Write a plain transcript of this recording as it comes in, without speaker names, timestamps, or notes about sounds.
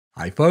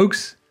Hi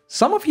folks!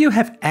 Some of you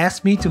have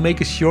asked me to make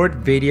a short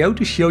video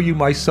to show you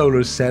my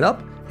solar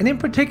setup, and in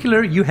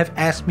particular you have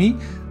asked me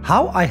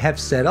how I have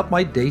set up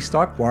my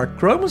Daystar Quark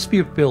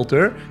Chromosphere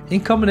Filter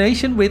in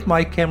combination with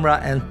my camera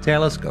and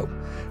telescope.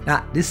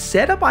 Now this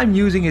setup I'm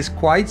using is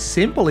quite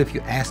simple if you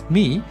ask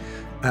me.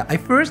 I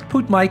first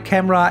put my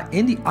camera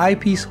in the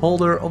eyepiece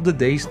holder of the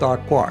Daystar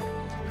Quark.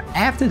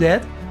 After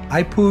that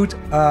I put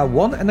a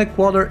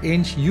 1¼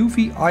 inch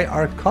UV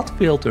IR cut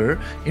filter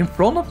in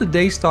front of the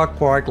Daystar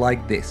Quark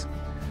like this.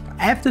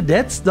 After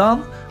that's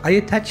done, I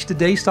attach the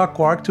Daystar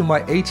Quark to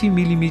my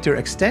 18mm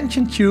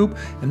extension tube,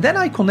 and then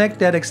I connect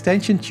that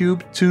extension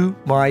tube to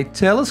my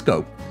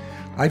telescope.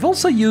 I've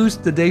also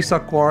used the Daystar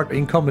Quark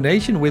in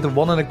combination with a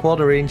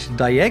 1¼ inch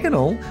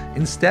diagonal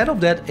instead of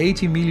that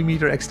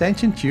 18mm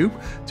extension tube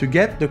to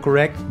get the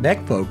correct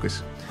back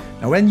focus.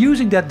 Now when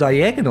using that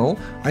diagonal,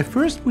 I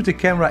first put the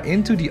camera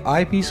into the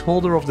eyepiece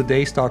holder of the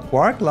Daystar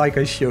Quark like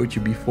I showed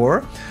you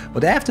before,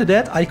 but after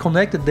that I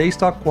connect the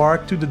Daystar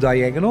Quark to the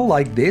diagonal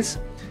like this.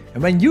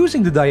 And when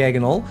using the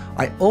diagonal,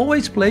 I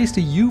always place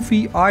the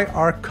UV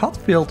IR cut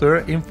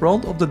filter in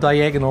front of the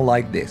diagonal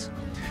like this.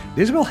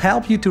 This will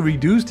help you to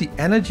reduce the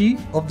energy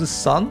of the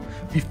sun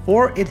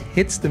before it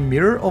hits the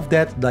mirror of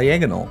that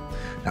diagonal.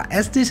 Now,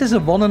 as this is a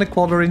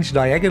 1¼ inch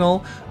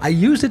diagonal, I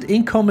use it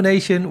in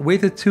combination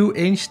with a 2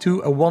 inch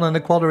to a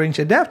 1¼ inch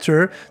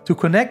adapter to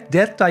connect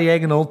that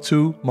diagonal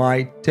to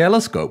my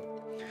telescope.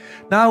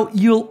 Now,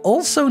 you'll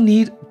also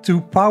need to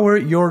power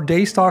your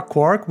Daystar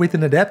Quark with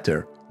an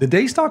adapter. The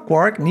Daystar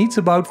Quark needs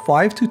about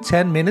 5 to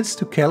 10 minutes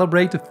to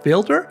calibrate the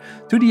filter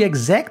to the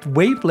exact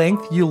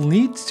wavelength you'll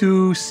need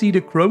to see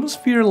the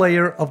chromosphere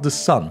layer of the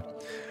sun.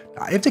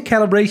 Now, if the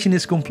calibration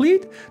is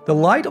complete, the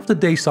light of the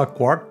Daystar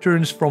Quark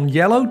turns from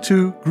yellow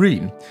to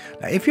green.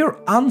 Now, if you're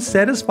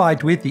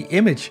unsatisfied with the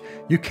image,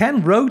 you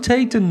can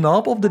rotate the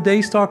knob of the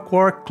Daystar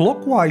Quark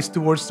clockwise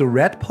towards the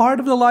red part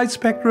of the light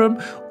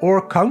spectrum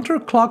or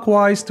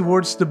counterclockwise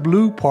towards the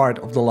blue part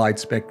of the light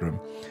spectrum.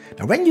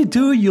 Now when you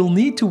do, you'll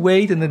need to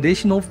wait an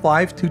additional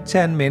 5 to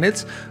 10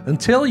 minutes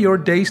until your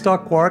Daystar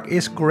Quark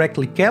is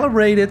correctly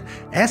calibrated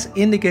as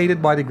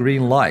indicated by the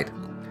green light.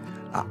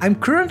 I'm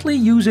currently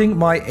using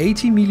my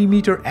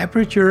 80mm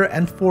aperture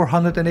and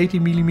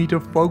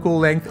 480mm focal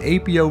length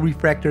APO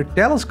refractor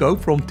telescope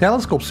from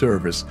Telescope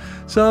Service.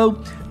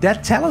 So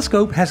that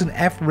telescope has an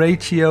f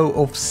ratio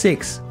of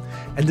 6.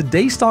 And the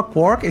Daystar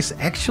Quark is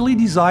actually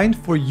designed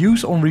for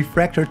use on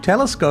refractor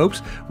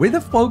telescopes with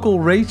a focal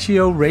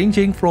ratio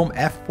ranging from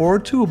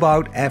f4 to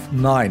about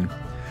f9.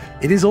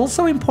 It is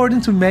also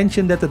important to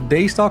mention that the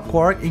Daystar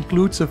Quark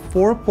includes a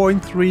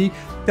 4.3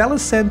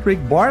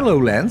 telecentric Barlow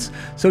lens,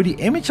 so the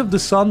image of the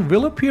sun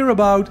will appear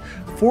about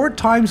 4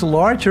 times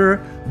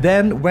larger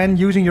than when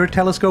using your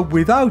telescope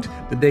without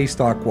the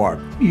Daystar Quark.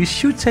 You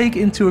should take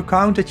into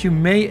account that you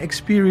may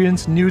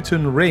experience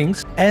Newton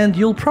rings, and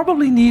you'll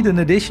probably need an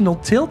additional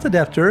tilt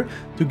adapter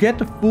to get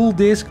the full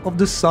disk of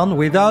the sun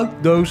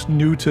without those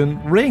Newton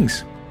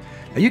rings.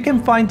 Now, you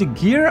can find the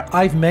gear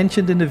I've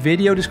mentioned in the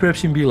video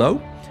description below,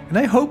 and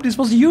I hope this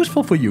was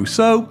useful for you,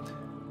 so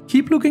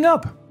keep looking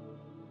up!